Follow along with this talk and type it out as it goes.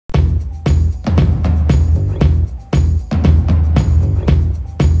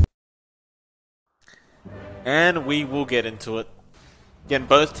And we will get into it. Again,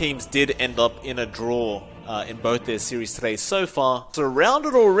 both teams did end up in a draw in both their series today so far.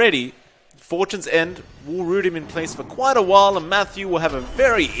 Surrounded already, Fortune's End will root him in place for quite a while, and Matthew will have a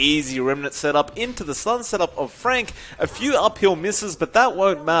very easy Remnant setup into the stun setup of Frank. A few uphill misses, but that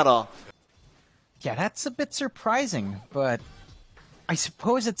won't matter. Yeah, that's a bit surprising, but I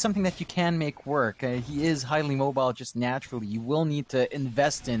suppose it's something that you can make work. He is highly mobile just naturally. You will need to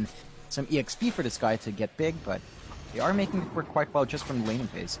invest in some EXP for this guy to get big, but they are making it work quite well just from the laning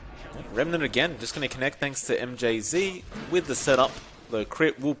phase. Remnant again, just going to connect thanks to MJZ with the setup. The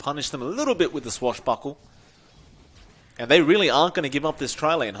crit will punish them a little bit with the swashbuckle. And they really aren't going to give up this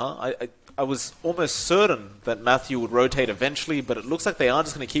tri-lane, huh? I was almost certain that Matthew would rotate eventually, but it looks like they are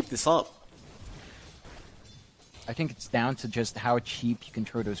just going to keep this up. I think it's down to just how cheap you can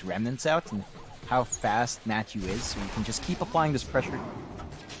throw those remnants out and how fast Matthew is, so you can just keep applying this pressure.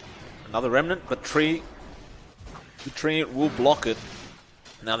 Another remnant, but the tree will block it.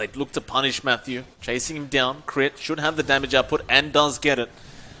 Now they look to punish Matthew, chasing him down. Crit should have the damage output and does get it.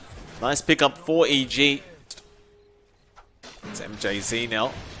 Nice pickup for EG. It's MJZ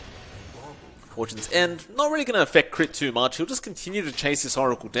now. Fortune's End, not really going to affect Crit too much. He'll just continue to chase this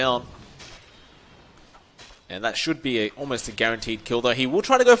Oracle down. And that should be almost a guaranteed kill, though. He will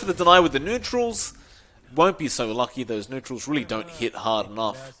try to go for the deny with the neutrals. Won't be so lucky. Those neutrals really don't hit hard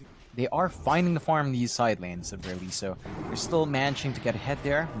enough. They are finding the farm in these side lanes, at very least, so they're still managing to get ahead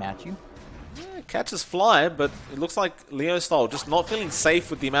there. Matthew? Yeah, catches Fly, but it looks like Leo style just not feeling safe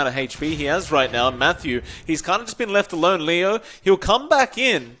with the amount of HP he has right now. Matthew, he's kind of just been left alone. Leo, he'll come back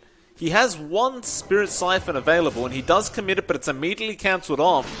in. He has one Spirit Siphon available, and he does commit it, but it's immediately cancelled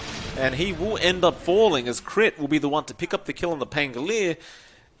off. And he will end up falling, as Crit will be the one to pick up the kill on the Pangolier.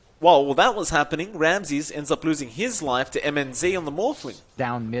 While that was happening, Ramses ends up losing his life to MNZ on the Morphling.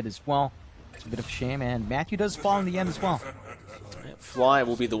 Down mid as well. It's a bit of a shame, and Matthew does fall in the end as well. Fly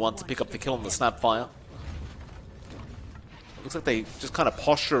will be the one to pick up the kill on the Snapfire. Looks like they just kind of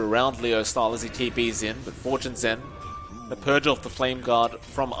posture around Leo style as he TPs in, but Fortune's End. The purge off the Flame Guard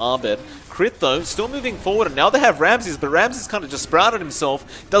from Arbed. Crit, though, still moving forward, and now they have Ramses, but Ramses kind of just sprouted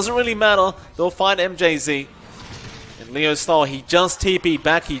himself. Doesn't really matter. They'll find MJZ. And Leo style, he just TP'd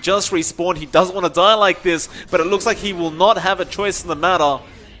back. He just respawned. He doesn't want to die like this, but it looks like he will not have a choice in the matter.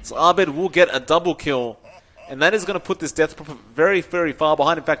 So Arbed will get a double kill. And that is going to put this Death Prophet very, very far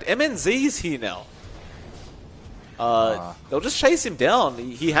behind. In fact, MNZ is here now. They'll just chase him down.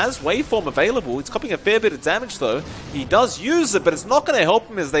 He has Waveform available. He's copying a fair bit of damage, though. He does use it, but it's not going to help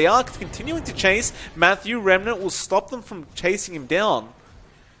him as they are continuing to chase. Matthew Remnant will stop them from chasing him down.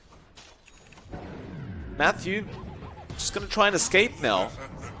 Matthew just going to try and escape now.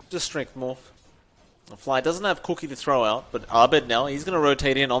 Just Strength Morph. Fly doesn't have Cookie to throw out, but Arbed now, he's going to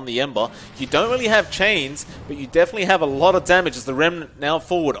rotate in on the Ember. You don't really have chains, but you definitely have a lot of damage as the Remnant now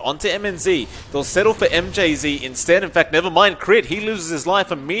forward onto MNZ. They'll settle for MJZ instead. In fact, never mind Crit. He loses his life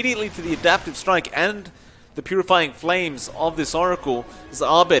immediately to the Adaptive Strike and the Purifying Flames of this Oracle. As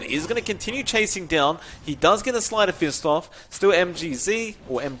Arbed is going to continue chasing down. He does get a Sleight of Fist off. Still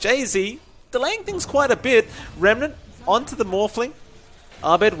MJZ, delaying things quite a bit. Remnant onto the Morphling.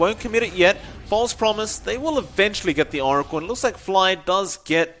 Arbed won't commit it yet. False Promise, they will eventually get the Oracle, and it looks like Fly does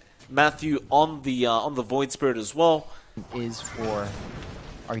get Matthew on the Void Spirit as well. Is for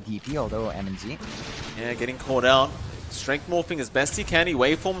RDP, although MNZ. Yeah, getting caught out. Strength morphing as best he can. He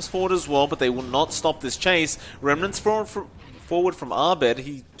waveforms forward as well, but they will not stop this chase. Remnants forward from Arbed.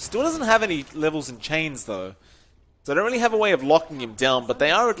 He still doesn't have any levels in chains, though. So they don't really have a way of locking him down, but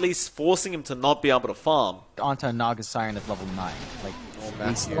they are at least forcing him to not be able to farm. Onto Naga Siren at level 9. Like,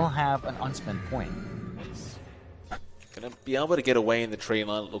 they still have an unspent point. Gonna be able to get away in the tree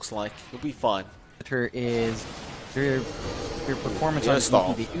line, it looks like. He'll be fine. Is their performance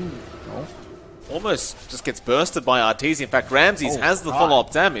on EV. No. Almost just gets bursted by Arteezy. In fact, Ramses has the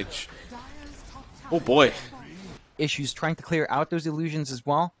follow-up damage. Oh boy. Issues trying to clear out those illusions as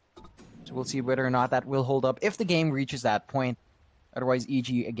well. So we'll see whether or not that will hold up if the game reaches that point. Otherwise,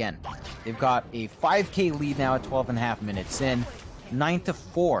 EG, again, they've got a 5k lead now at 12.5 minutes in.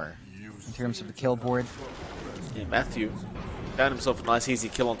 9-4 in terms of the kill board. Yeah, Matthew found himself a nice easy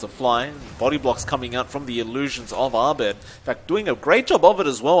kill onto Fly. Body blocks coming out from the illusions of Arbed. In fact, doing a great job of it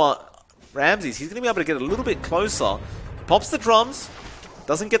as well. Ramses, he's going to be able to get a little bit closer. Pops the drums.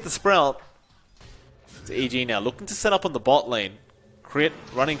 Doesn't get the sprout. It's EG now looking to set up on the bot lane. Crit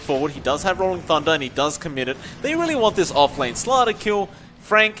running forward. He does have Rolling Thunder and he does commit it. They really want this off lane. Slider kill.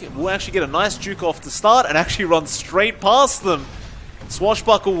 Frank will actually get a nice juke off to start and actually run straight past them.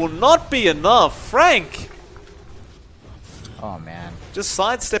 Swashbuckle will not be enough. Frank! Oh man. Just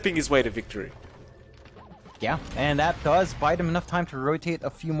sidestepping his way to victory. Yeah, and that does buy them enough time to rotate a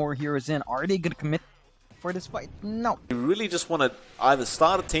few more heroes in. Are they going to commit for this fight? No. You really just want to either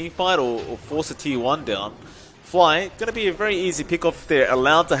start a team fight or force a tier 1 down. Fly, going to be a very easy pick off if they're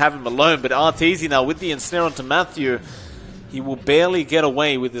allowed to have him alone, but Arteezy now with the ensnare onto Matthew, he will barely get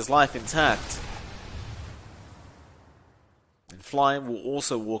away with his life intact. And Fly will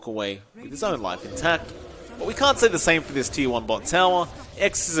also walk away with his own life intact. But we can't say the same for this tier 1 bot tower.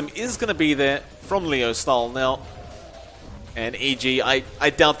 Exorcism is going to be there from Leo style now. And EG, I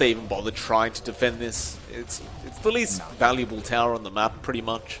doubt they even bothered trying to defend this. It's the least valuable tower on the map, pretty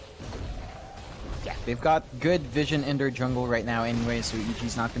much. Yeah, they've got good vision in their jungle right now anyway, so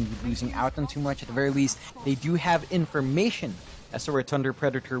EG's not going to be losing out on too much. At the very least, they do have information as to where Thunder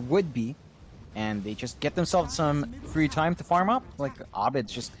Predator would be, and they just get themselves some free time to farm up. Like,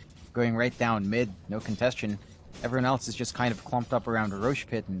 Abed's just going right down mid, no contestation. Everyone else is just kind of clumped up around the Roche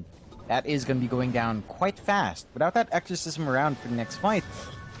pit, and that is going to be going down quite fast. Without that Exorcism around for the next fight,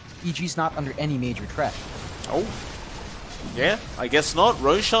 EG's not under any major threat. Oh, yeah, I guess not.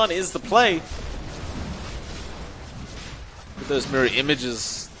 Roshan is the play. With those mirror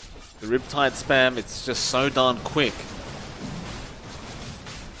images, the Riptide spam, it's just so darn quick.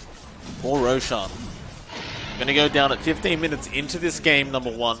 Poor Roshan. Gonna go down at 15 minutes into this game,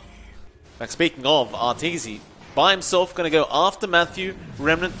 number 1. In fact, speaking of, Arteezy, by himself, gonna go after Matthew.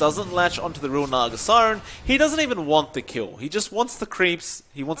 Remnant doesn't latch onto the real Naga Siren. He doesn't even want the kill. He just wants the creeps.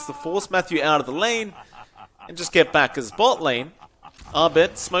 He wants to force Matthew out of the lane and just get back his bot lane.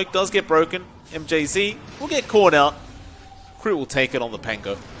 Abed, smoke does get broken. MJZ will get caught out. Crit will take it on the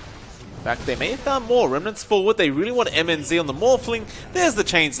Pango. In fact, they may have found more. Remnants forward. They really want MNZ on the Morphling. There's the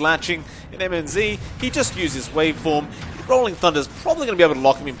chains latching. And MNZ, he just uses waveform. Rolling Thunder's probably going to be able to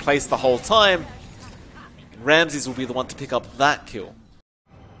lock him in place the whole time. And Ramses will be the one to pick up that kill.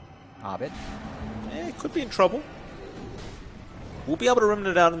 Abed? Could be in trouble. We'll be able to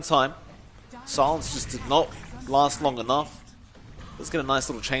remnant out in time. Silence just did not last long enough. Let's get a nice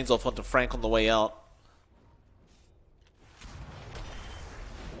little chains off onto Frank on the way out.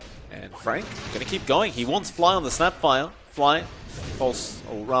 And Frank, gonna keep going. He wants Fly on the Snapfire. Fly, false,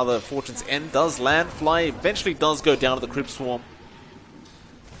 or rather Fortune's End does land. Fly eventually does go down to the Crypt Swarm.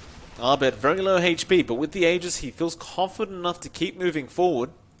 Abed, very low HP, but with the Aegis, he feels confident enough to keep moving forward.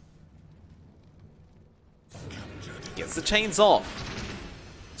 Gets the chains off.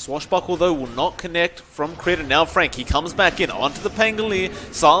 Swashbuckle, though, will not connect from Crit, and now Frank, he comes back in onto the Pangolier.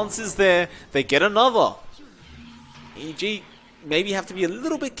 Silence is there. They get another. EG maybe have to be a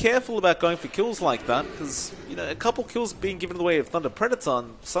little bit careful about going for kills like that, because, you know, a couple kills being given away of Thunder Predator,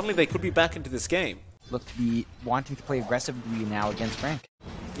 and suddenly they could be back into this game. Look to be wanting to play aggressively now against Frank.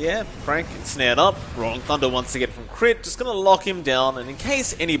 Yeah, Frank snared up. Rolling Thunder wants to get from Crit, just going to lock him down, and in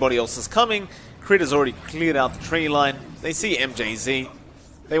case anybody else is coming, Crit has already cleared out the tree line. They see MJZ.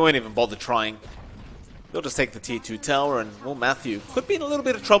 They won't even bother trying. They'll just take the tier 2 tower, and, well, Matthew could be in a little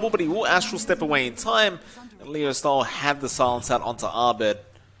bit of trouble, but he will Astral Step away in time. And Leo Style had the silence out onto Abed.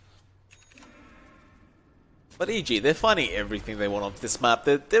 But EG, they're finding everything they want on this map.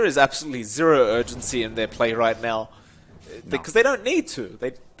 There is absolutely zero urgency in their play right now. Because they don't need to.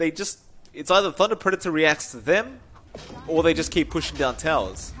 They just... It's either Thunder Predator reacts to them, or they just keep pushing down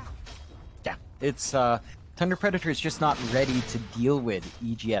towers. Yeah, it's... Thunder Predator is just not ready to deal with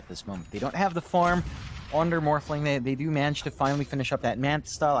EG at this moment. They don't have the farm on their Morphling. They do manage to finally finish up that Manta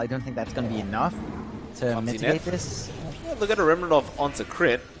style. I don't think that's going to be enough to mitigate this. Yeah, they're going to Remnant off onto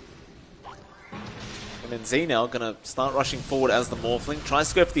Crit. And then Z now going to start rushing forward as the Morphling. Tries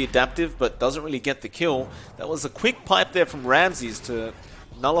to go for the adaptive, but doesn't really get the kill. That was a quick pipe there from Ramses to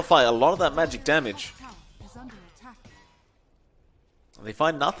nullify a lot of that magic damage. And they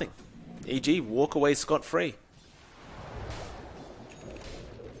find nothing. EG walk away scot-free.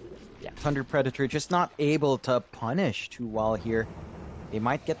 Yeah, Thunder Predator just not able to punish too well here. They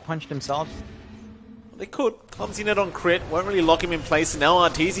might get punched themselves. They could. Clumsy net on Crit. Won't really lock him in place. And now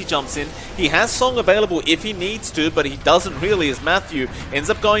Arteezy jumps in. He has Song available if he needs to, but he doesn't really as Matthew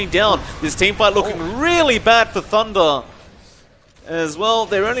ends up going down. This team fight looking really bad for Thunder. As well,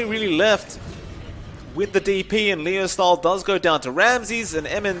 they're only really left with the DP, and Leo Style does go down to Ramses, and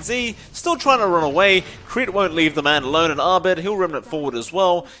MNZ still trying to run away. Crit won't leave the man alone, and Abed, he'll remnant forward as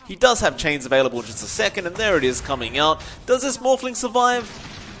well. He does have chains available in just a second, and there it is coming out. Does this Morphling survive?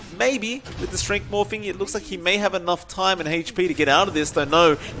 Maybe. With the Strength Morphing, it looks like he may have enough time and HP to get out of this, though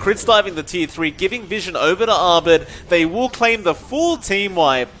no. Crit's diving the tier 3, giving vision over to Abed. They will claim the full team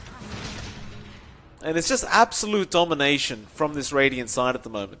wipe. And it's just absolute domination from this Radiant side at the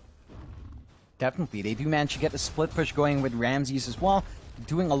moment. Definitely. They do manage to get the split push going with Ramses as well,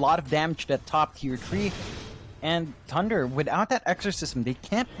 doing a lot of damage to that top tier 3. And Thunder, without that exorcism, they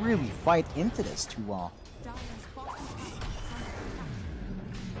can't really fight into this too well.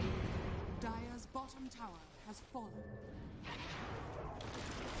 Dire's bottom tower has fallen.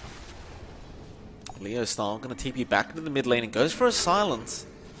 Leo Style going to TP back into the mid lane and goes for a silence.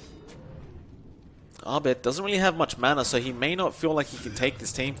 Abed doesn't really have much mana, so he may not feel like he can take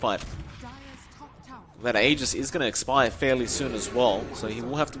this team fight. That Aegis is going to expire fairly soon as well, so he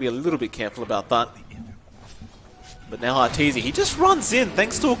will have to be a little bit careful about that. But now Arteezy, he just runs in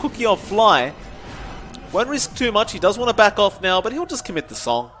thanks to a cookie off Fly. Won't risk too much, he does want to back off now, but he'll just commit the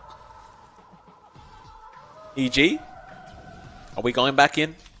song. EG? Are we going back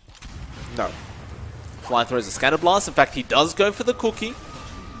in? No. Fly throws a Scatter Blast, in fact he does go for the cookie.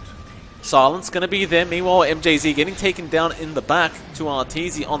 Silence going to be there. Meanwhile, MJZ getting taken down in the back to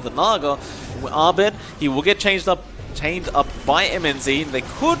Arteezy on the Naga. Abed, he will get chained up by MNZ. They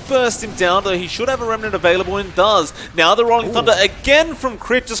could burst him down, though he should have a remnant available and does. Now the Rolling Thunder again from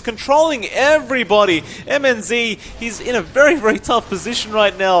Crit, just controlling everybody. MNZ, he's in a very, very tough position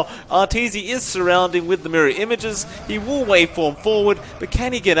right now. Arteezy is surrounding with the mirror images. He will waveform forward, but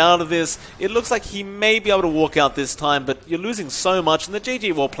can he get out of this? It looks like he may be able to walk out this time, but you're losing so much, and the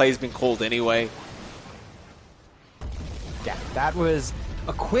GG War play has been called anyway. Yeah, that was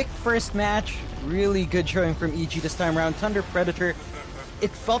a quick first match. Really good showing from EG this time around. Thunder Predator,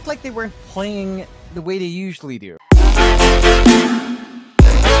 it felt like they weren't playing the way they usually do.